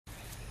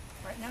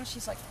now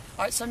she's like,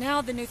 all right, so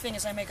now the new thing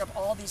is I make up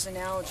all these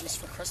analogies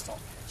for Crystal.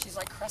 She's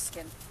like,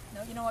 Kreskin.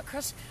 No, you know what,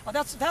 Chris? Oh,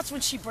 that's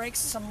when she breaks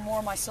some more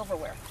of my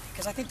silverware.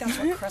 Because I think that's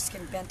when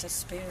Kreskin bent a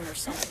spoon or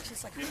something.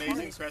 She's like, the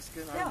amazing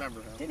Kreskin? I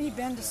remember him. Didn't he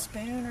bend a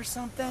spoon or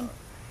something?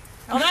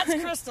 Oh, that's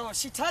Crystal. If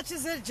she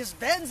touches it, it just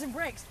bends and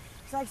breaks.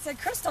 So I said,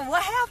 Crystal,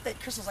 what happened?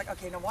 Crystal's like,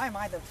 okay, now why am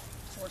I the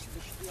source of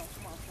the spiel?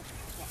 Come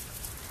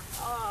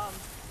on.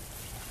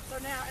 So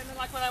now, and then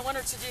like when I want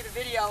her to do the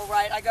video,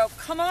 right, I go,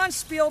 come on,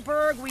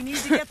 Spielberg, we need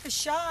to get the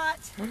shot.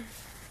 In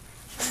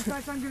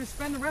fact, I'm going to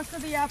spend the rest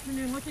of the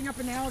afternoon looking up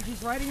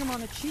analogies, writing them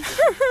on a cheat sheet,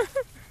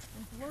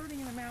 and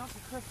blurting them out to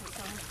Crystal.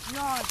 So her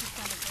jaw is just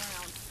on the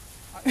ground.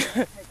 I'm going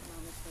to take them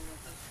on this thing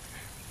with her.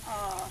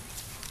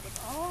 With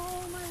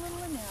all my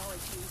little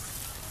analogies.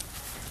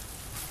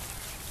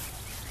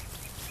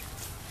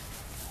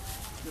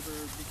 You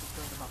ever be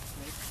concerned about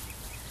snakes?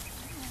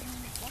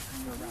 What can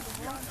you do? The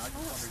world's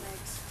full of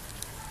snakes.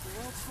 The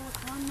world's full of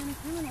con men and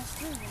criminals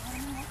too. You know what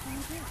I mean? What can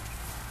you do?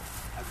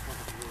 I just want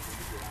to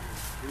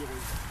really,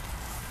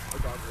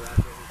 our dogs are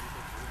out there.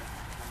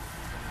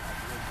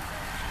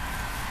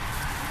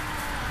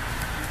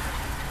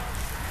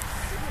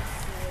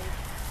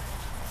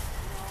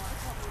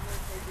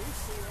 They do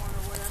see one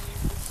or whatever, you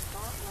just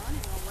start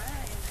running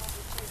away and help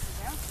the chase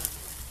after them.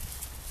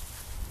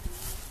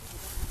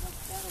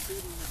 That'll beat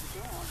him with the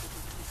dog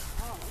because it's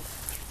hollow.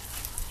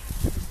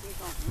 If you take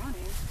off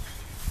running,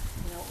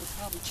 you know, it would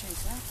probably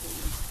chase after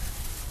you.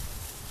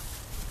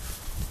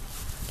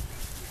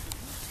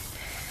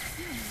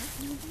 Yeah, what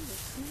can you do? They're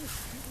snakes.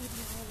 You can't live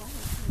your whole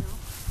life, you know.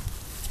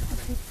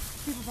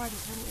 People buy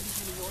these little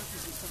itty-bitty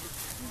orchids and stuff.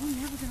 We're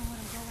never going to let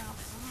them go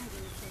outside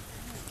and it's like,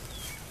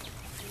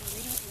 you know,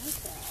 they don't like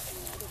that.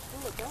 You know, they're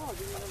full of dogs,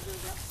 even though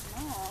they're that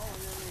small,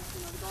 and then,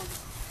 you know, the dogs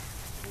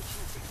reach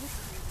out to kiss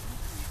them.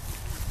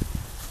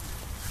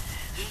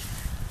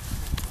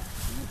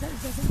 It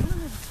doesn't want to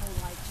live its whole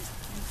life just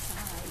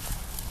inside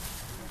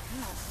your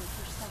house with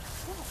your stuff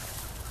full.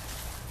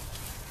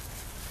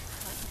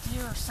 Like a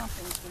deer or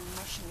something's been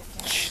mushing it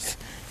down.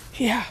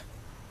 Yeah.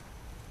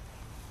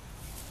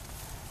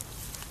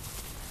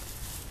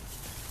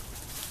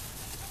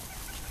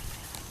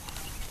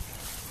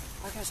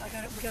 Guys,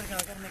 we gotta go. I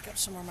gotta make up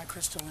some more of my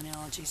Crystal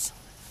analogies.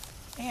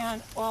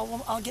 And,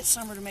 well, I'll get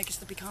Summer to make us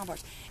the pecan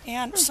bars.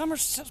 And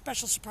Summer's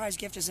special surprise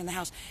gift is in the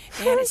house.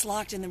 And it's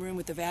locked in the room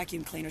with the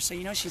vacuum cleaner, so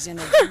you know she's in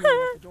there with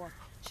the door.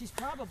 She's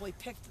probably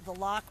picked the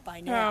lock by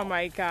now. Oh,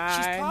 my God.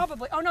 She's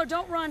probably, oh, no,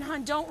 don't run,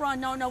 hon, don't run.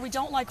 No, we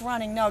don't like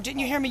running. No, didn't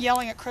you hear me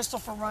yelling at Crystal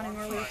for running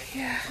earlier?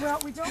 Yeah. Well,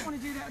 we don't want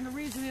to do that, and the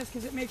reason is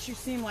because it makes you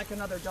seem like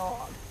another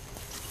dog.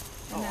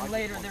 And then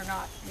later they're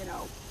not, you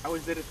know. I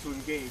always did it to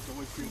engage,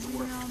 always seemed to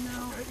work.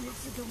 No,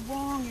 it's the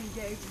wrong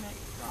engagement.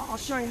 I'll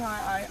show you how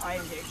I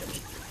engage them.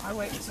 I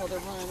wait until they're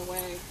running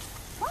away.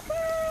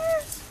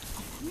 Puppies!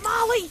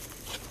 Molly!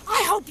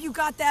 I hope you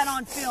got that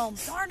on film,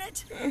 darn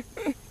it!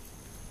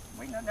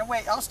 Wait, no,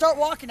 wait. I'll start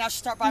walking now. She'll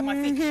start by my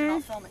feet and I'll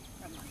film it.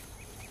 Never mind.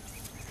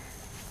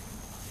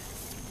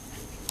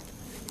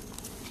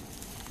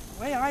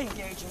 The way I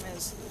engage them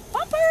is,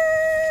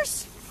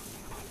 Puppers!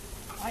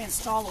 I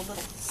install a little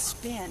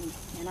spin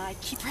and I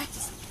keep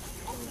practicing.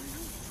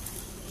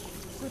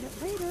 So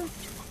that later,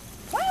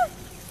 woo!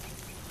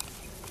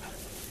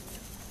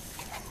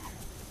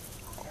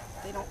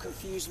 They don't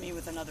confuse me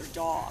with another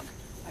dog.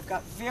 I've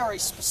got very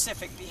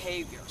specific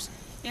behaviors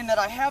in that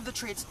I have the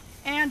treats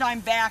and I'm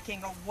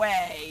backing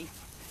away.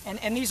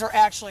 And these are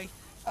actually,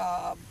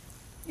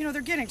 you know,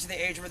 they're getting to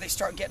the age where they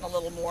start getting a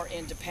little more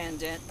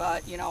independent.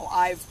 But, you know,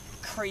 I've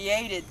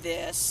created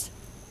this.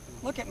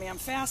 Look at me, I'm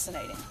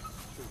fascinating.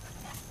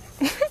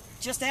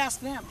 Just ask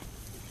them.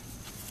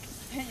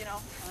 You know,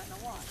 I don't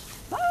know why.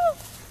 Oh!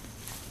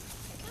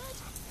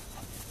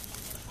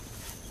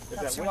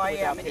 That's who I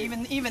am. And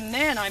even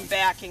then, I'm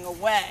backing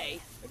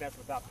away. And that's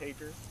without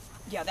pager?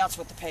 Yeah, that's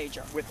with the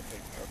pager. With the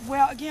pager.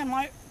 Well, again,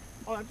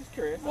 Oh, I'm just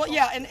curious. Well,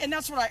 yeah, and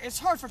that's what it's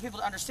hard for people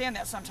to understand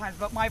that sometimes,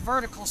 but my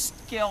vertical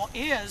skill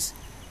is,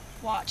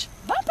 watch,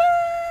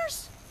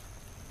 bumpers!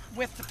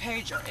 With the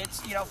pager.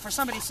 It's, you know, for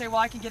somebody to say, well,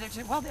 I can get it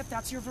to, well, if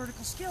that's your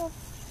vertical skill,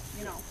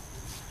 you know.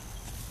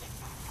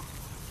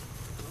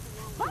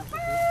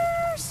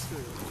 Bumpers!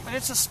 But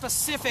it's a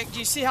specific, do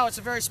you see how it's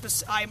a very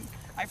specific,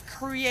 I've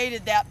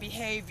created that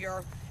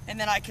behavior, and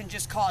then I can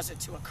just cause it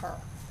to occur.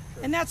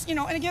 Sure. And that's, you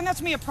know, and again,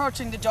 that's me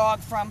approaching the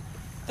dog from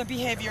the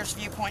behaviorist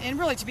viewpoint. And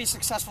really, to be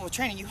successful with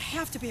training, you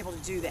have to be able to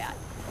do that.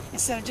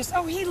 Instead of just,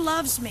 oh, he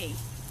loves me.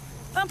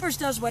 Bumpers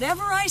does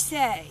whatever I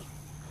say.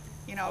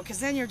 You know, because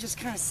then you're just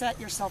kind of set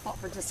yourself up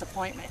for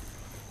disappointment.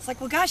 It's like,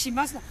 well, gosh, he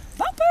must know.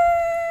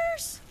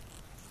 Bumpers!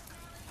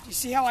 Do you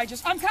see how I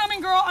just, I'm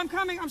coming, girl, I'm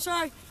coming, I'm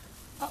sorry.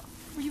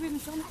 Were you even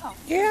filming? Oh.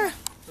 Yeah.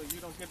 So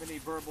you don't give any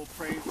verbal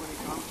praise when he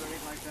comes or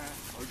anything like that?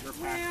 Or you're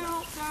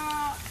well,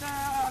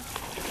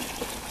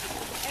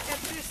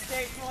 at this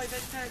stage, really, the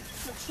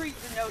treat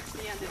denotes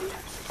the end of the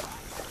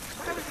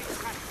exercise. Everything's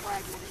kind of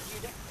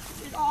fragmented.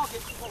 It all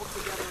gets pulled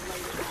together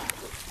later on.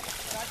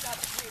 But I've got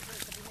the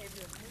papers, the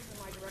behavior of moving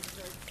my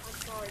direction. I'm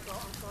sorry,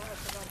 girl. I'm sorry. I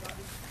forgot about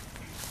you.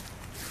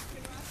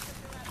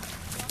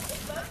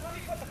 Let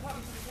me put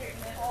puppies in the cage.